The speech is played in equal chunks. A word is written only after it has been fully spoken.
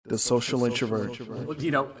The Social Introvert.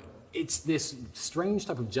 It's this strange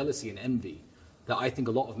type of jealousy and envy that I think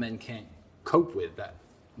a lot of men can't cope with, that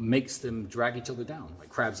makes them drag each other down like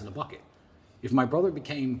crabs in a bucket. If my brother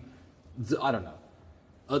became,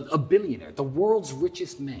 a billionaire, the world's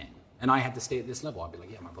richest man, and I had to stay at this level, I'd be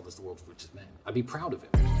like, yeah, my brother's the world's richest man. I'd be proud of him.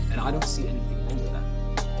 And I don't see anything wrong with that.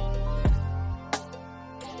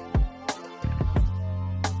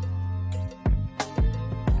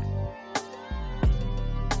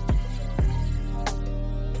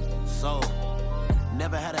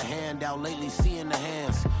 Never had a handout, lately seeing the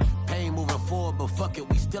hands. Pain moving forward, but fuck it,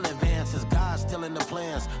 we still advance. As God still in the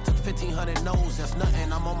plans. Took 1,500 no's, that's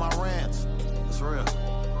nothing, I'm on my rants. It's real.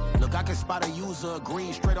 Look, I can spot a user,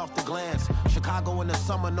 green straight off the glance. Chicago in the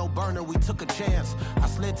summer, no burner, we took a chance. I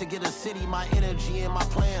slid to get a city, my energy and my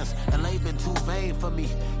plans. LA been too vain for me,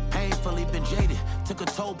 painfully been jaded. Took a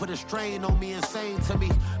toll, put a strain on me, insane to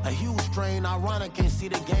me. A huge strain, ironic, can't see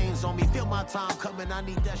the gains on me. Feel my time coming, I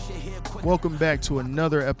need that shit here quick. Welcome back to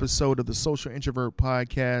another episode of the Social Introvert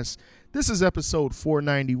Podcast. This is episode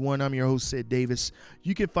 491. I'm your host, Sid Davis.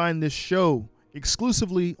 You can find this show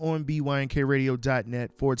exclusively on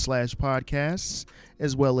bynkradio.net/podcasts,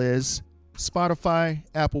 as well as Spotify,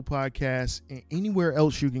 Apple Podcasts, and anywhere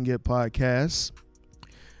else you can get podcasts.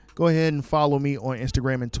 Go ahead and follow me on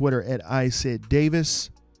Instagram and Twitter at @ISaidDavis.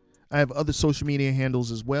 I have other social media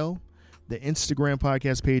handles as well. The Instagram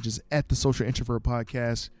podcast page is at the Social Introvert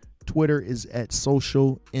Podcast. Twitter is at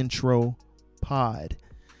Social Intro Pod.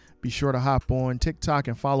 Be sure to hop on TikTok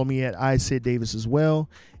and follow me at @ISaidDavis as well.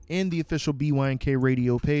 And the official BYNK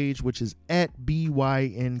Radio page, which is at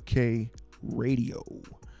BYNK Radio.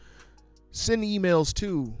 Send emails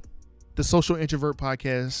to the Social Introvert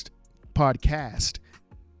Podcast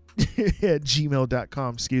at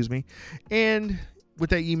gmail.com, excuse me. And with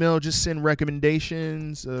that email, just send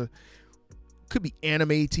recommendations. Could be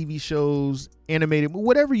anime, TV shows, animated,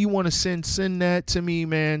 whatever you want to send that to me,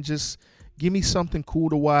 man. Just give me something cool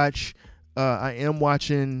to watch. I am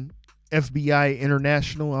watching FBI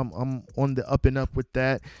International. I'm on the up and up with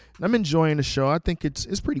that. And I'm enjoying the show. I think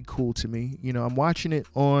it's pretty cool to me. You know, I'm watching it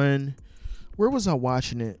on, where was I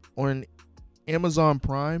watching it? On Amazon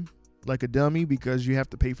Prime, like a dummy, because you have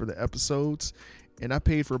to pay for the episodes. And I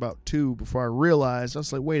paid for about 2 before I realized. I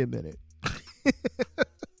was like, wait a minute.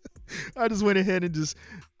 I just went ahead and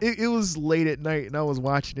it was late at night and I was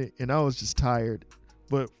watching it and I was just tired,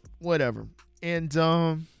 but whatever. And,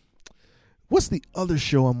 what's the other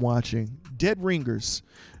show I'm watching? Dead Ringers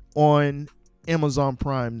on Amazon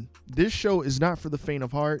Prime. This show is not for the faint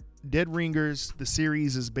of heart. Dead Ringers, the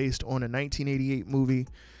series, is based on a 1988 movie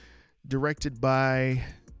directed by,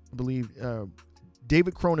 I believe,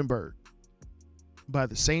 David Cronenberg, by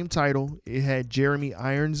the same title. It had Jeremy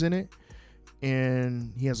Irons in it,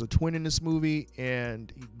 and he has a twin in this movie,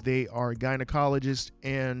 and they are gynecologists,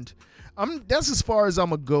 and that's as far as I'm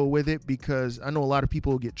going to go with it, because I know a lot of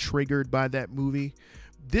people get triggered by that movie.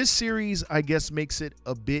 This series, I guess, makes it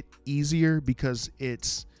a bit easier because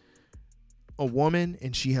it's a woman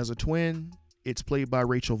and she has a twin. It's played by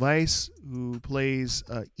Rachel Weisz, who plays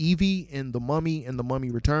Evie in The Mummy and The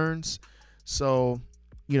Mummy Returns. So,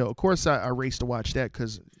 you know, of course, I raced to watch that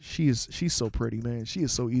because she's so pretty, man. She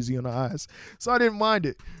is so easy on the eyes. So I didn't mind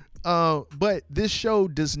it. But this show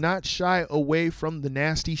does not shy away from the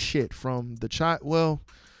nasty shit from the child. Well,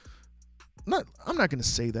 I'm not going to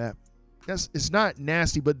say that. It's not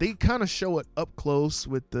nasty, but they kind of show it up close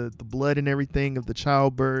with the blood and everything of the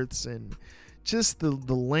childbirths and just the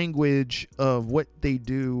language of what they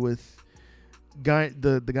do with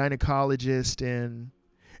the gynecologist. And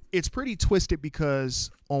it's pretty twisted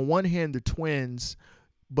because on one hand, they're twins,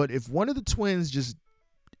 but if one of the twins just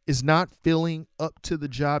is not feeling up to the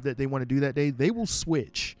job that they want to do that day, they will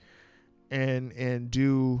switch and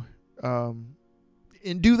do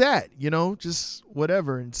that, you know, just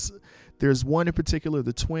whatever. And there's one in particular,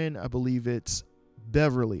 the twin, I believe it's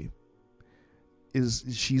Beverly,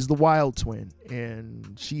 she's the wild twin,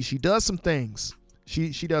 and she does some things.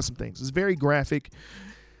 She does some things. It's very graphic.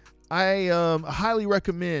 I highly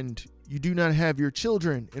recommend you do not have your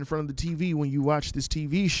children in front of the TV when you watch this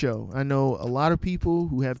TV show. I know a lot of people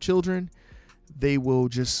who have children, they will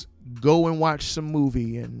just go and watch some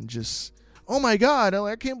movie and just, oh my God,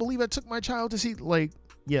 I can't believe I took my child to see, like,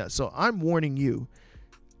 yeah, so I'm warning you.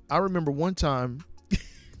 I remember one time,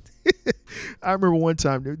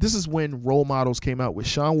 this is when Role Models came out with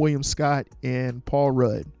Sean William Scott and Paul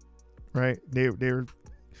Rudd, right?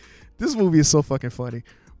 This movie is so fucking funny,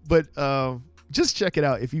 but, just check it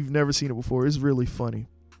out if you've never seen it before. It's really funny.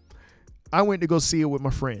 I went to go see it with my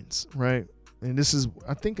friends, right? And this is,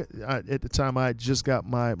 I think at the time I had just got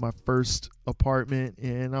my first apartment,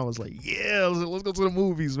 and I was like, yeah, let's go to the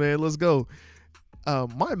movies, man. Let's go.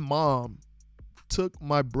 My mom took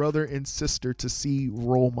my brother and sister to see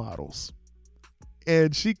Role Models.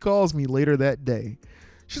 And she calls me later that day.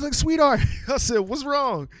 She's like, sweetheart. I said, what's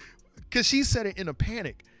wrong? Because she said it in a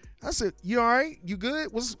panic. I said, you all right? You good?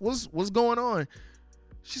 What's going on?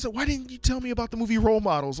 She said, why didn't you tell me about the movie Role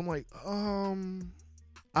Models? I'm like,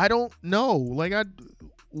 I don't know. Like,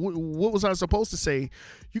 what was I supposed to say?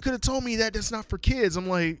 You could have told me that that's not for kids. I'm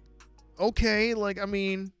like, okay. Like, I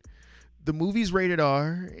mean, the movie's rated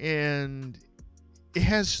R, and it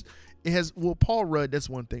has, well, Paul Rudd, that's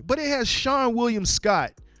one thing. But it has Sean William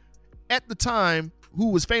Scott at the time,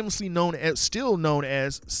 who was famously still known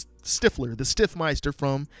as Stifler, the Stiffmeister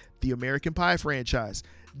from the American Pie franchise.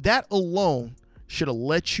 That alone should have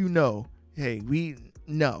let you know, hey,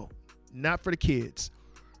 no, not for the kids.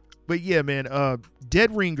 But yeah, man,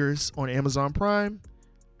 Dead Ringers on Amazon Prime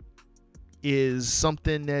is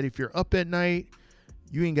something that if you're up at night,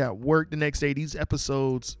 you ain't got work the next day. These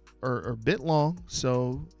episodes are a bit long,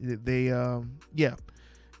 so they yeah.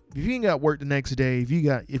 If you ain't got work the next day,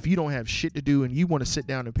 if you don't have shit to do and you want to sit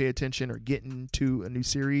down and pay attention or get into a new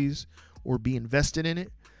series or be invested in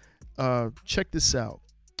it, check this out.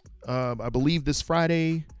 I believe this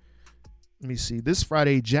Friday, let me see, this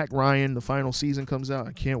Friday, Jack Ryan, the final season comes out.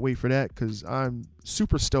 I can't wait for that because I'm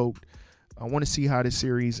super stoked. I want to see how this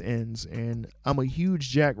series ends, and I'm a huge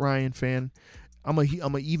Jack Ryan fan. I'm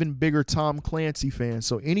a even bigger Tom Clancy fan.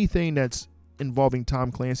 So anything that's involving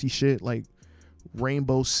Tom Clancy shit, like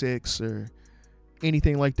Rainbow Six or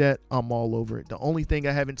anything like that, I'm all over it. The only thing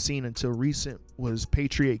I haven't seen until recent was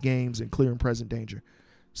Patriot Games and Clear and Present Danger.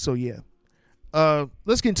 So yeah,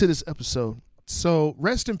 let's get into this episode. So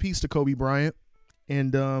rest in peace to Kobe Bryant,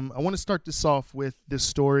 and I want to start this off with this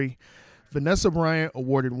story. Vanessa Bryant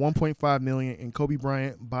awarded $1.5 million in Kobe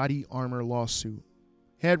Bryant body armor lawsuit.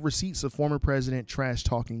 Had receipts of former president trash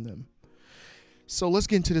talking them. So let's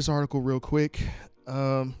get into this article real quick.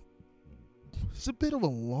 It's a bit of a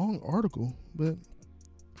long article, but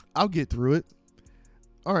I'll get through it.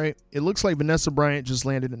 All right. It looks like Vanessa Bryant just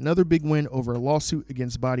landed another big win over a lawsuit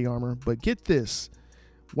against Body Armor. But get this.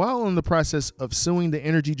 While in the process of suing the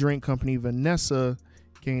energy drink company, Vanessa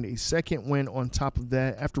gained a second win on top of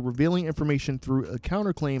that after revealing information through a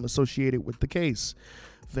counterclaim associated with the case.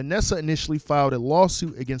 Vanessa initially filed a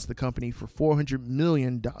lawsuit against the company for $400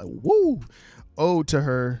 million owed to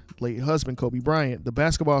her late husband, Kobe Bryant. The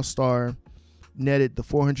basketball star netted the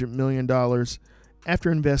 $400 million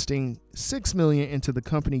after investing $6 million into the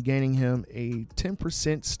company, gaining him a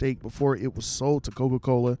 10% stake before it was sold to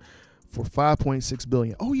Coca-Cola for $5.6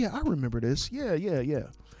 billion. Oh yeah, I remember this. Yeah.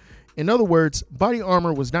 In other words, Body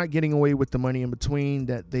Armor was not getting away with the money in between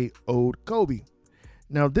that they owed Kobe.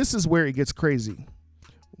 Now this is where it gets crazy.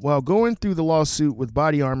 While going through the lawsuit with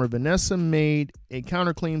Body Armor, Vanessa made a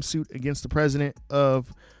counterclaim suit against the president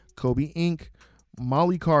of Kobe Inc.,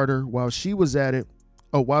 Molly Carter, while she was at it.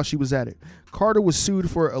 Carter was sued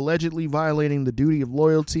for allegedly violating the duty of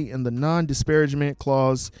loyalty and the non-disparagement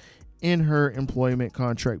clause in her employment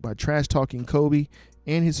contract by trash talking Kobe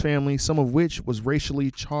and his family, some of which was racially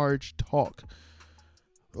charged talk.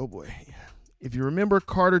 Oh boy. If you remember,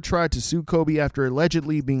 Carter tried to sue Kobe after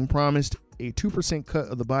allegedly being promised a 2% cut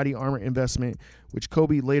of the Body Armor investment, which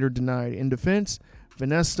Kobe later denied. In defense,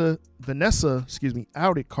 Vanessa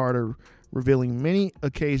outed Carter, revealing many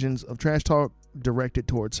occasions of trash talk directed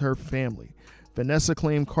towards her family. Vanessa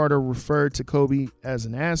claimed Carter referred to Kobe as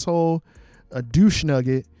an asshole, a douche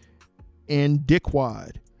nugget, and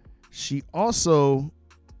dickwad. She also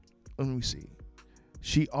claimed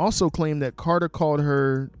that Carter called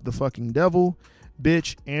her the fucking devil,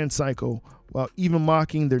 bitch, and psycho, while even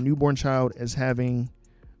mocking their newborn child as having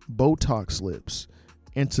Botox lips.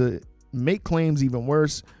 And to make claims even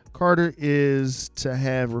worse, Carter is to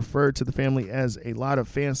have referred to the family as a lot of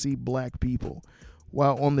fancy black people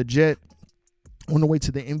while on the way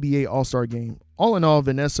to the NBA All-Star game. All in all,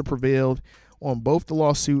 Vanessa prevailed on both the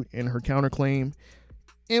lawsuit and her counterclaim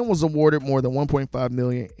and was awarded more than $1.5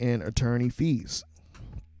 million in attorney fees.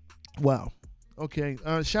 Wow. Okay.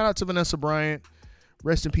 Shout out to Vanessa Bryant.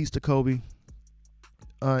 Rest in peace to Kobe.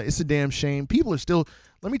 It's a damn shame. People are still,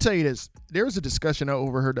 let me tell you this. There was a discussion I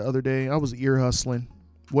overheard the other day. I was ear hustling.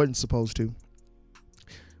 Wasn't supposed to.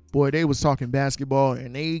 Boy, they was talking basketball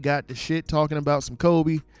and they got the shit talking about some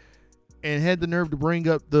Kobe and had the nerve to bring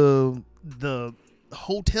up the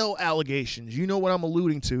hotel allegations. You know what I'm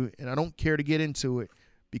alluding to, and I don't care to get into it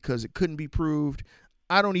because it couldn't be proved.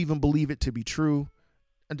 I don't even believe it to be true.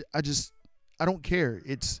 I don't care.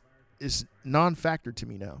 It's non-factor to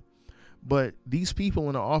me now. But these people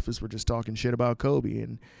in the office were just talking shit about Kobe,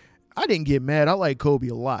 and I didn't get mad. I like Kobe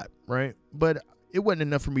a lot, right? But it wasn't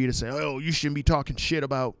enough for me to say, oh, you shouldn't be talking shit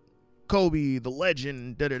about Kobe, the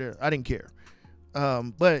legend, da-da-da. I didn't care.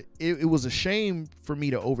 But it was a shame for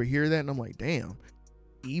me to overhear that, and I'm like, damn.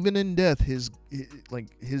 Even in death, his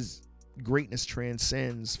greatness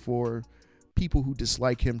transcends for people who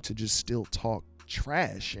dislike him to just still talk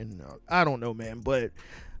trash. And I don't know, man, but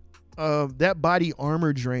that body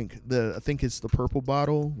armor drink, I think it's the purple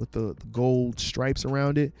bottle with the gold stripes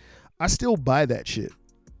around it. I still buy that shit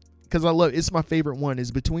because it's my favorite one.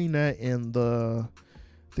 Is between that and I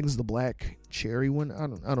think it's the black cherry one.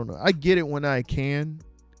 I don't know. I get it when I can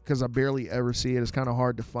because I barely ever see it. It's kind of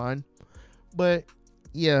hard to find. But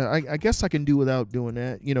yeah, I guess I can do without doing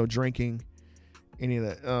that. Drinking any of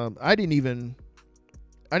that. I didn't even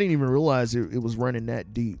realize it was running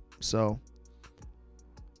that deep. So,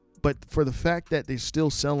 but for the fact that they're still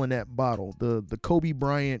selling that bottle, the Kobe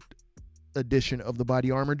Bryant edition of the body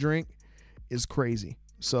armor drink is crazy.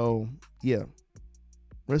 So yeah,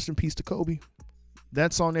 rest in peace to Kobe.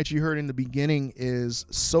 That song that you heard in the beginning is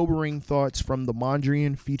Sobering Thoughts from the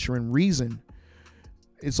Mondrian featuring Reason.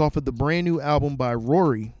 It's off of the brand new album by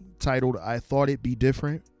Rory titled I Thought It'd Be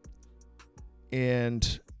Different.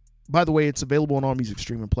 And by the way, it's available on all music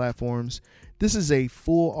streaming platforms. This is a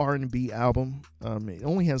full R&B album. It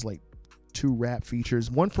only has like 2 rap features.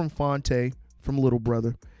 One from Fonte from Little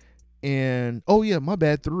Brother. And,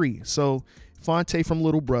 3. So Fonte from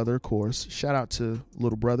Little Brother, of course. Shout out to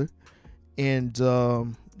Little Brother. And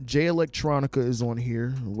Jay Electronica is on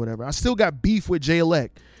here or whatever. I still got beef with Jay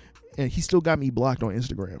Elect, and he still got me blocked on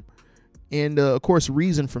Instagram. And of course,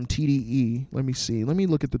 Reason from TDE. Let me see. Let me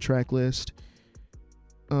look at the track list.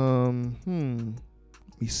 Let me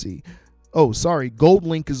see. Oh, sorry. Gold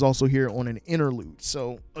Link is also here on an interlude.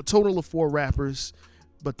 So a total of 4 rappers,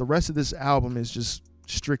 but the rest of this album is just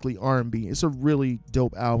strictly R&B. It's a really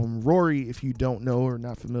dope album. Rory, if you don't know or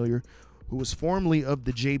not familiar, who was formerly of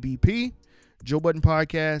the JBP, Joe Budden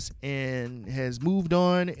Podcast, and has moved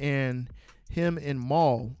on, and him and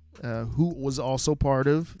Maul, who was also part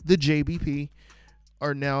of the JBP,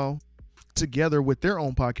 are now together with their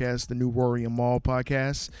own podcast, the new Rory and Maul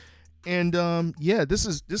podcast. And this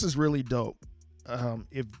is really dope.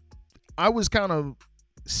 If I was kind of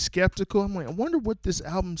skeptical, I'm like, I wonder what this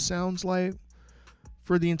album sounds like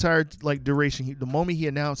for the entire duration. The moment he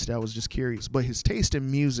announced it, I was just curious. But his taste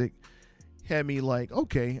in music had me like,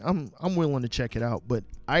 okay, I'm willing to check it out. But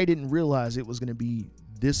I didn't realize it was going to be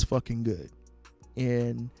this fucking good.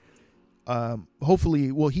 And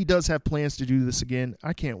hopefully, he does have plans to do this again.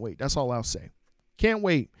 I can't wait. That's all I'll say. Can't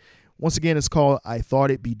wait. Once again, it's called I Thought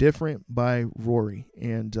It'd Be Different by Rory.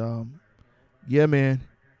 And yeah, man,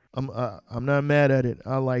 I'm not mad at it.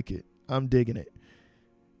 I like it. I'm digging it.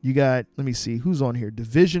 You got, let me see, who's on here?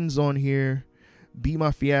 Division's on here. Be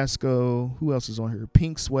My Fiasco. Who else is on here?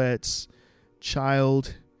 Pink Sweats.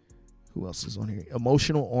 Child. Who else is on here?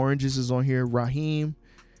 Emotional Oranges is on here. Raheem.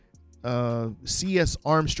 C.S.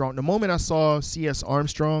 Armstrong. The moment I saw C.S.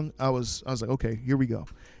 Armstrong, I was like, okay, here we go.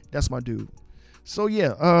 That's my dude. So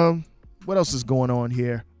yeah, what else is going on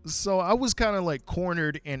here? So I was kind of like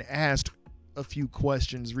cornered and asked a few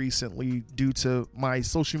questions recently due to my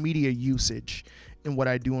social media usage and what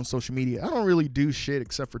I do on social media. I don't really do shit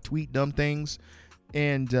except for tweet dumb things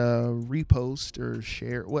and repost or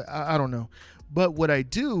share. I don't know. But what I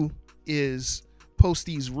do is post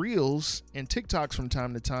these reels and TikToks from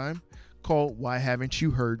time to time called Why Haven't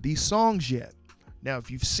You Heard These Songs Yet? Now,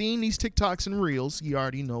 if you've seen these TikToks and reels, you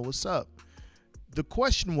already know what's up. The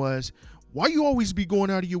question was, why you always be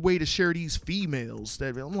going out of your way to share these females?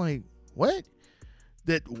 That I'm like, what?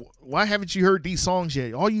 That why haven't you heard these songs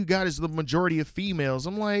yet? All you got is the majority of females.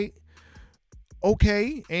 I'm like,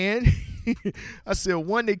 okay. And I said,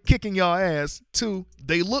 1, they kicking y'all ass. 2,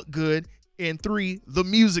 they look good. And 3, the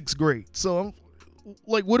music's great. So I'm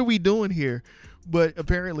like, what are we doing here? But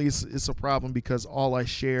apparently it's a problem because all I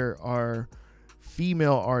share are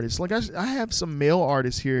female artists. Like I have some male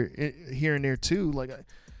artists here and there too.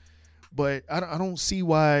 But I don't see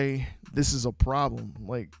why this is a problem.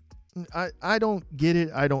 Like I don't get it.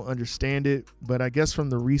 I don't understand it. But I guess from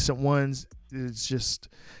the recent ones, it's just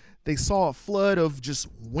they saw a flood of just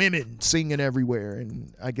women singing everywhere,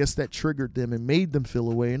 and I guess that triggered them and made them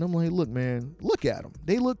feel away. And I'm like, look, man, look at them.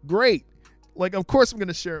 They look great. Like, of course I'm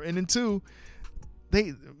gonna share them. And then 2,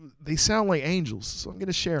 they sound like angels, so I'm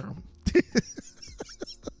gonna share them.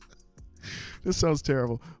 This sounds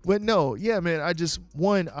terrible. But no, yeah, man,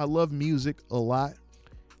 I love music a lot.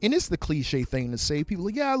 And it's the cliche thing to say. People are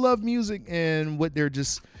like, yeah, I love music. And what they're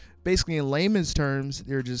just basically in layman's terms,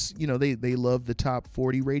 they're just, they love the top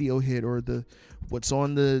 40 radio hit or what's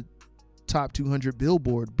on the top 200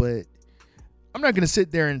 Billboard. But I'm not going to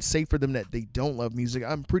sit there and say for them that they don't love music.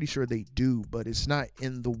 I'm pretty sure they do, but it's not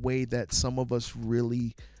in the way that some of us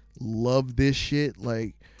really love this shit.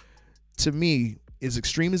 Like, to me, as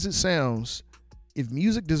extreme as it sounds, if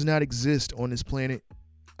music does not exist on this planet,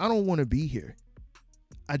 I don't want to be here.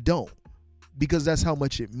 I don't, because that's how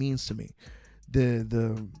much it means to me.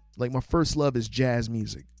 Like, my first love is jazz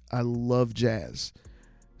music. I love jazz.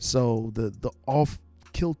 So the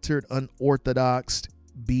off-kiltered, unorthodox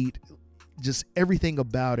beat, just everything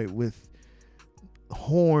about it with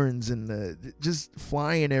horns and just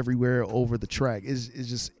flying everywhere over the track is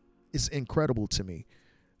just, it's incredible to me.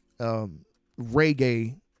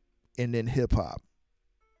 Reggae, and then hip hop,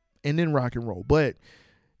 and then rock and roll. But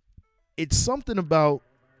it's something about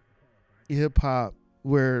hip hop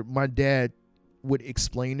where my dad would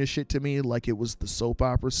explain this shit to me like it was the soap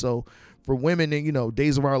opera. So for women,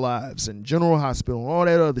 Days of Our Lives and General Hospital and all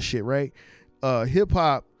that other shit, right? Hip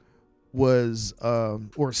hop was,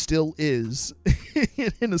 or still is,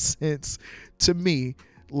 in a sense, to me,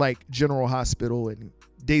 like General Hospital and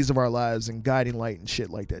Days of Our Lives and Guiding Light and shit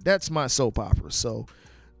like that. That's my soap opera. So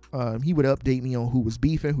he would update me on who was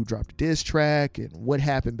beefing, who dropped a diss track, and what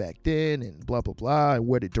happened back then, and blah, blah, blah, and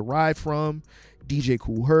where it derived from. DJ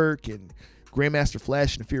Kool Herc and Grandmaster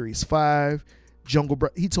Flash and the Furious 5,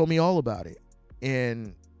 he told me all about it.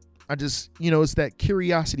 And I just, it's that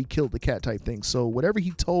curiosity killed the cat type thing. So whatever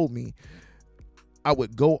he told me, I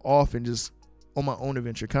would go off and just on my own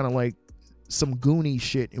adventure, kind of like some Goonie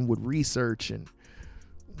shit, and would research and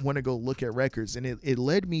want to go look at records. And it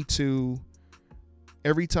led me to,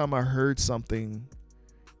 every time I heard something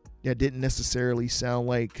that didn't necessarily sound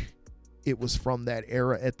like it was from that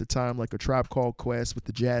era at the time, like a Tribe Called Quest with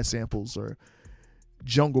the jazz samples, or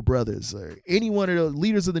Jungle Brothers, or any one of the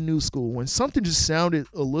leaders of the new school, when something just sounded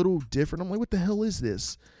a little different, I'm like, what the hell is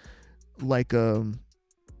this? Like,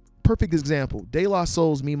 perfect example, De La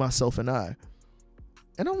Soul's Me, Myself, and I.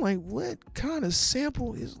 And I'm like, what kind of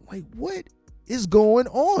sample is, like, what is going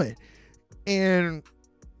on? And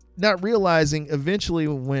not realizing eventually,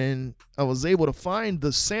 when I was able to find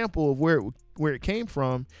the sample of where it came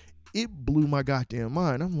from, it blew my goddamn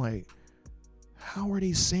mind. I'm like, how are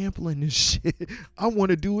they sampling this shit? I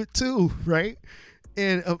want to do it too, right?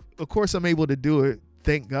 And of course I'm able to do it.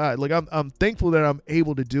 Thank God. Like, I'm thankful that I'm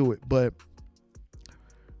able to do it. But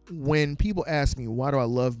when people ask me why do I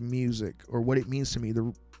love music or what it means to me,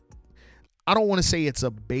 I don't want to say it's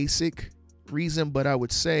a basic reason, but I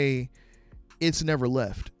would say it's never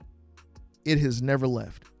left. It has never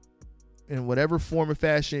left. In whatever form or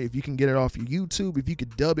fashion, if you can get it off your YouTube, if you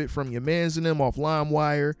could dub it from your mans and them off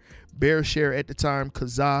LimeWire, BearShare at the time,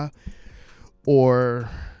 Kazaa, or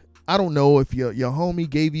I don't know, if your homie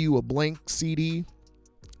gave you a blank CD,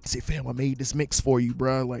 say, fam, I made this mix for you,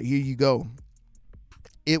 bro. Like, here you go.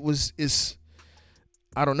 I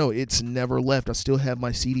don't know. It's never left. I still have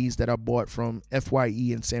my CDs that I bought from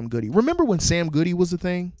FYE and Sam Goody. Remember when Sam Goody was a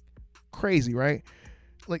thing? Crazy, right?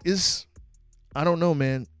 Like, I don't know,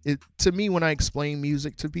 man. To me, when I explain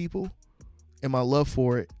music to people and my love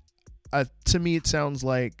for it, to me, it sounds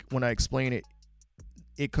like, when I explain it,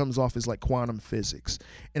 it comes off as like quantum physics.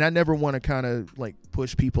 And I never want to kind of like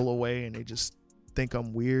push people away and they just think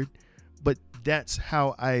I'm weird. But that's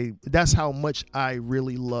how much I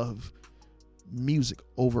really love music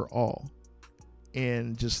overall.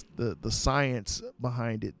 And just the science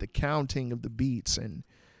behind it, the counting of the beats, and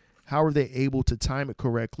how are they able to time it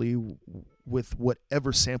correctly with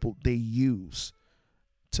whatever sample they use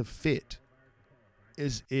to fit.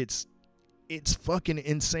 It's fucking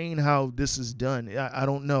insane how this is done. I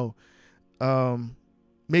don't know.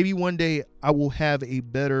 Maybe one day I will have a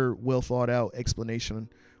better, well thought out explanation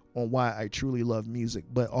on why I truly love music.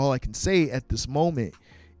 But all I can say at this moment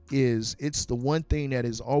is it's the one thing that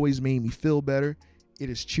has always made me feel better. It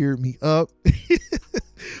has cheered me up.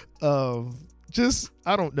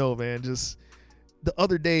 I don't know, man. Just the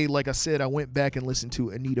other day, like I said, I went back and listened to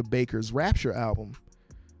Anita Baker's Rapture album.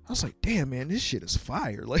 I was like, damn, man, this shit is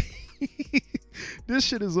fire. Like, this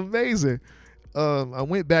shit is amazing. I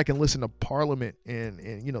went back and listened to Parliament and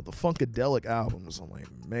the Funkadelic albums. I'm like,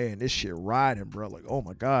 man, this shit riding, bro. Like, oh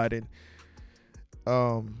my God. And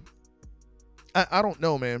I don't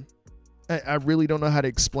know, man. I really don't know how to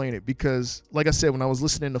explain it, because like I said, when I was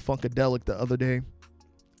listening to Funkadelic the other day,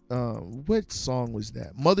 what song was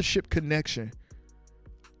that? Mothership Connection.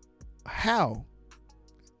 How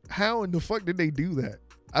in the fuck did they do that?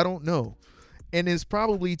 I don't know. And it's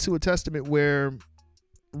probably to a testament where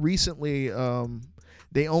recently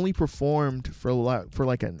they only performed for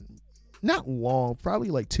like a not long, probably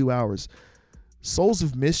like 2 hours. Souls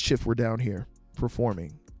of Mischief were down here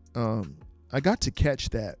performing. I got to catch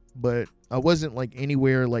that, but I wasn't like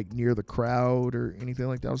anywhere like near the crowd or anything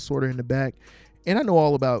like that. I was sort of in the back, and I know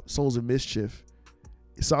all about Souls of Mischief.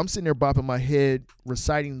 So I'm sitting there bopping my head,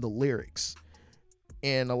 reciting the lyrics.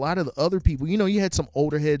 And a lot of the other people, you know, you had some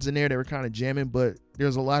older heads in there that were kind of jamming, but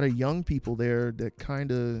there's a lot of young people there that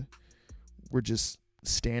kind of were just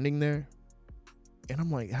standing there. And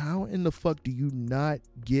I'm like, how in the fuck do you not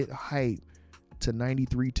get hype to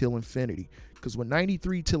 93 Till Infinity? Because when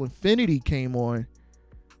 93 Till Infinity came on,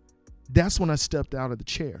 that's when I stepped out of the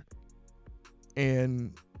chair.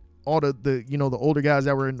 And all the you know, the older guys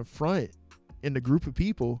that were in the front, in the group of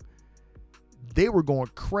people, they were going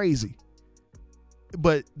crazy.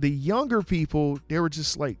 But the younger people, they were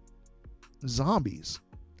just like zombies.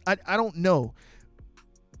 I don't know.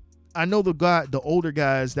 I know the older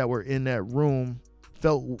guys that were in that room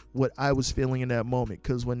felt what I was feeling in that moment.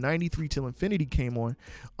 Because when 93 Till Infinity came on,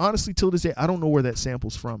 honestly, till this day, I don't know where that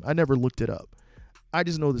sample's from. I never looked it up. I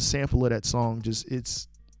just know the sample of that song, it's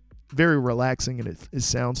very relaxing, and it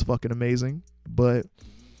sounds fucking amazing. But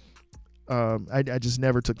I just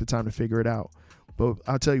never took the time to figure it out. But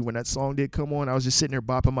I'll tell you, when that song did come on, I was just sitting there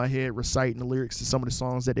bopping my head, reciting the lyrics to some of the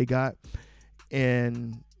songs that they got.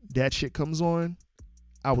 And that shit comes on,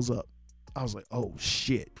 I was up. I was like, oh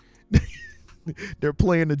shit. They're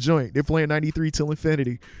playing the joint. They're playing 93 Till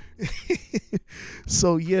Infinity.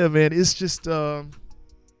 So yeah, man, it's just I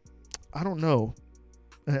don't know.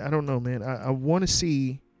 I don't know, man. I want to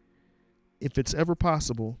see if it's ever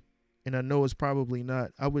possible, and I know it's probably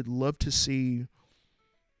not. I would love to see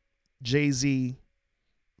Jay-Z,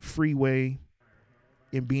 Freeway,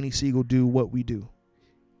 and Beanie Siegel do What We Do.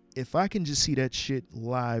 If I can just see that shit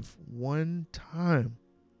live one time,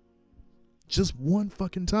 just one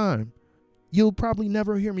fucking time, you'll probably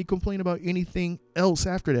never hear me complain about anything else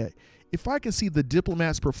after that. If I can see the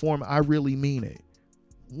Diplomats perform I Really Mean It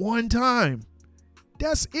one time,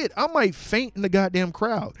 that's it. I might faint in the goddamn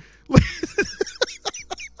crowd.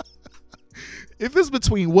 If it's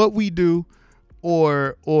between What We Do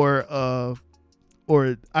or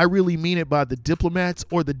I Really Mean It by the Diplomats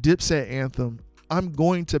or the Dipset anthem, I'm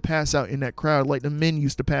going to pass out in that crowd like the men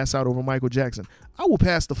used to pass out over Michael Jackson. I will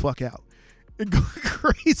pass the fuck out and go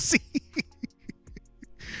crazy.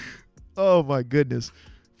 Oh my goodness.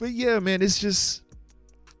 But yeah, man, it's just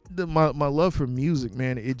my love for music,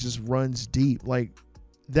 man. It just runs deep. Like,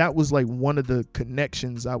 that was like one of the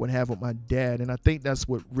connections I would have with my dad. And I think that's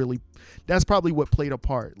probably what played a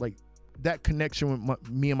part. Like, that connection with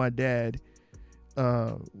me and my dad,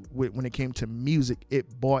 when it came to music,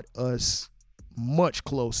 it brought us much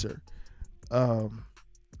closer.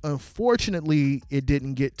 Unfortunately, it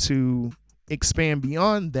didn't get to expand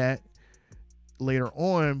beyond that later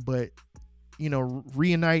on, but you know,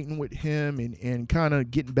 reuniting with him and kind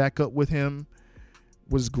of getting back up with him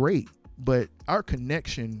was great. But our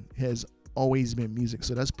connection has always been music.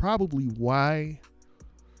 So that's probably why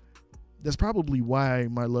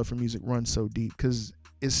my love for music runs so deep, because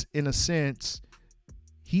it's, in a sense,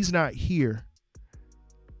 he's not here,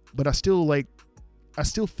 but I still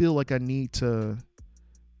feel like I need to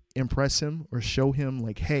impress him or show him,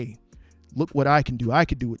 like, hey, look what I can do. I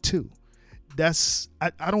could do it too. That's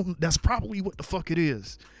probably what the fuck it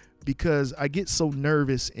is, because I get so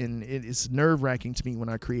nervous, and it's nerve-wracking to me when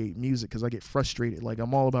I create music, because I get frustrated. Like,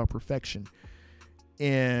 I'm all about perfection.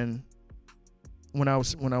 And when I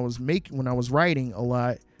was writing a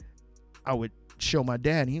lot, I would show my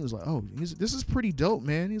dad, and he was like, oh, this is pretty dope,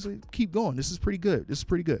 man. He's like, keep going. This is pretty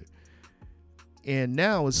good. And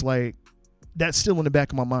now it's like, that's still in the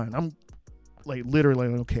back of my mind. I'm like, literally,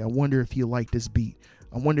 okay, I wonder if he'll like this beat.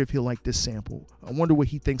 I wonder if he'll like this sample. I wonder what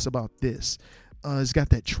he thinks about this. It's got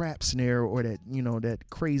that trap snare or that, you know, that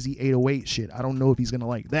crazy 808 shit. I don't know if he's going to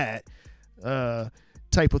like that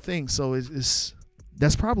type of thing. So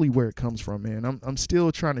that's probably where it comes from, man. I'm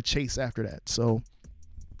still trying to chase after that. So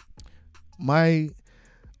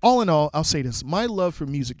all in all, I'll say this. My love for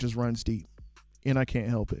music just runs deep, and I can't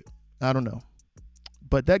help it. I don't know.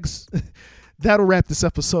 But that'll wrap this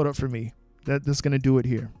episode up for me. That's going to do it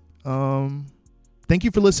here. Thank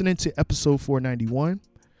you for listening to episode 491.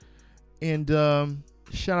 And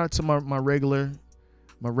shout out to my regular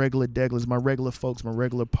Deglers, my regular folks, my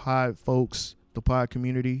regular pod folks, the pod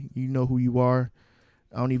community. You know who you are.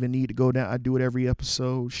 I don't even need to go down. I do it every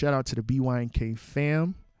episode. Shout out to the BYNK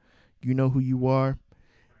fam. You know who you are.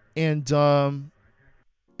 And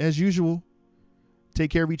as usual,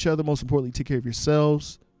 take care of each other. Most importantly, take care of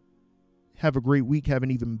yourselves. Have a great week. Have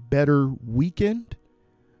an even better weekend.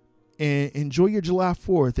 and enjoy your July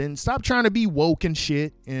 4th and stop trying to be woke and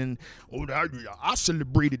shit. And I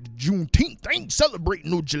celebrated Juneteenth. I ain't celebrating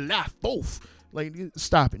no July 4th. Like,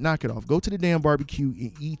 stop it. Knock it off. Go to the damn barbecue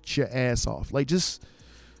and eat your ass off. Like, just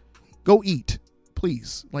go eat,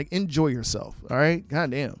 please. Like, enjoy yourself. All right.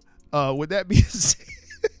 Goddamn. With that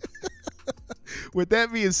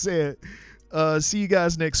being said, see you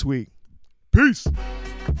guys next week. Peace.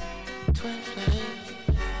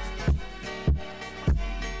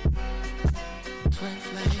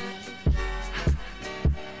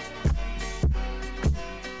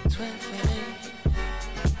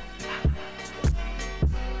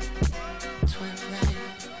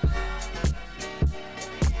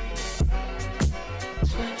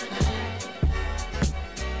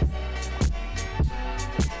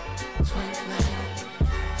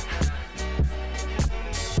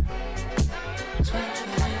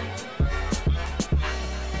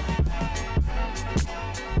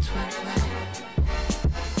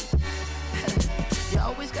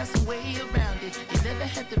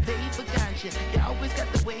 You always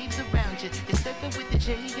got the waves around you. You're surfing with the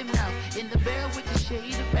J in your mouth, in the barrel with the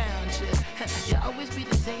shade around you. You always be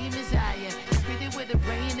the same as I am. You're pretty with a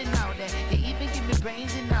brain and all that. You even give me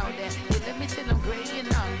brains and all that. You let me till I'm gray and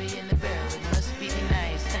on me in the barrel. It must be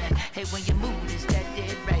nice. Hey, when your mood is that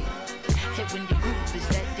dead right. Hey, when your groove is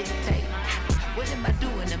that dead tight. What am I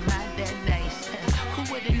doing? Am I that nice? Who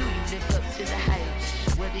would've knew you live up to the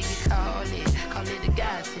hype? What do you call it? Call it a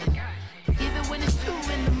godsend. Even when it's 2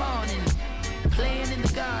 in the morning, playing in the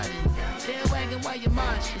garden, tail wagging while you're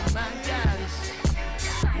marching. My God, it's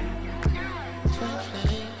twin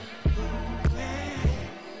flame.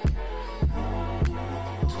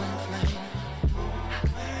 Twin flame.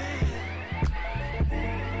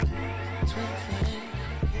 Twin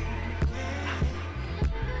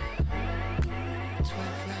flame.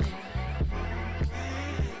 Twin flame.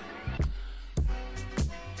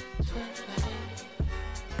 Twin flame.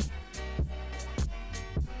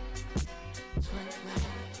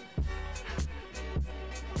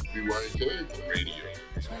 BYK Radio.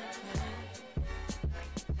 Twin flame.